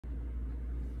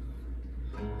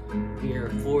We are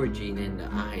forging in the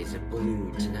eyes of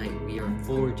blue tonight. We are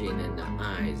forging in the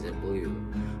eyes of blue.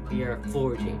 We are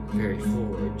forging, very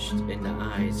forged in the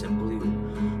eyes of blue.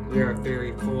 We are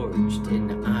very forged in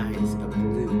the eyes of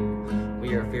blue.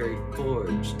 We are very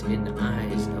forged in the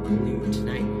eyes of blue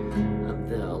tonight. Of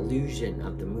the illusion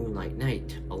of the moonlight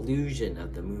night. Illusion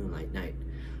of the moonlight night.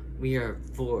 We are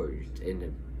forged in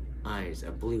the eyes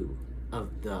of blue.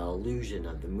 Of the illusion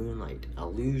of the moonlight,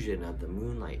 illusion of the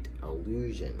moonlight,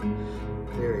 illusion.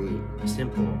 Very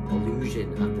simple,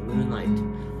 illusion of the moonlight.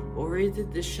 Or is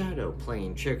it the shadow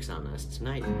playing tricks on us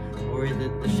tonight? Or is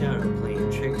it the shadow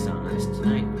playing tricks on us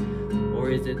tonight? Or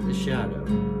is it the shadow?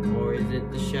 Or is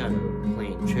it the shadow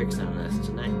playing tricks on us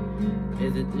tonight?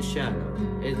 Is it the shadow?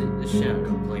 Is it the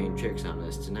shadow playing tricks on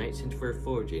us tonight? Since we're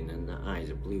forging in the eyes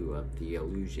of blue of the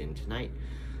illusion tonight.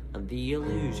 Of the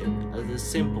illusion, of the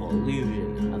simple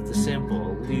illusion, of the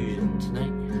simple illusion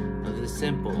tonight, of the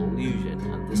simple illusion,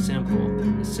 of the simple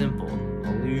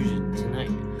illusion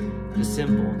tonight, the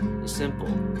simple illusion, the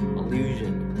simple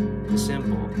illusion, the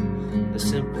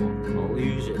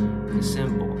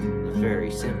simple, the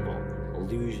very simple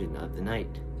illusion of the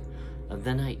night,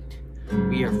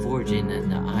 We are forging in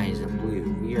the eyes of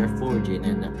blue. We are forging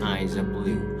in the eyes of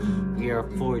blue. We are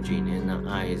forging in the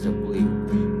eyes of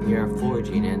blue. We are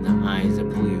forging in the eyes of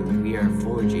blue. We are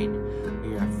forging.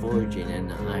 We are forging in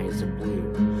the eyes of blue.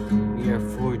 We are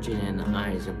forging in the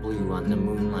eyes of blue on the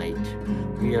moonlight.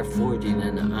 We are forging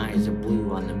in the eyes of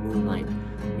blue on the moonlight.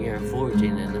 We are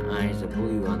forging in the eyes of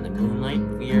blue on the moonlight.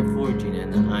 We are forging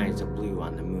in the eyes of blue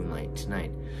on the moonlight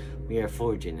tonight. We are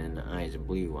forging in the eyes of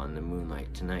blue on the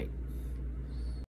moonlight tonight.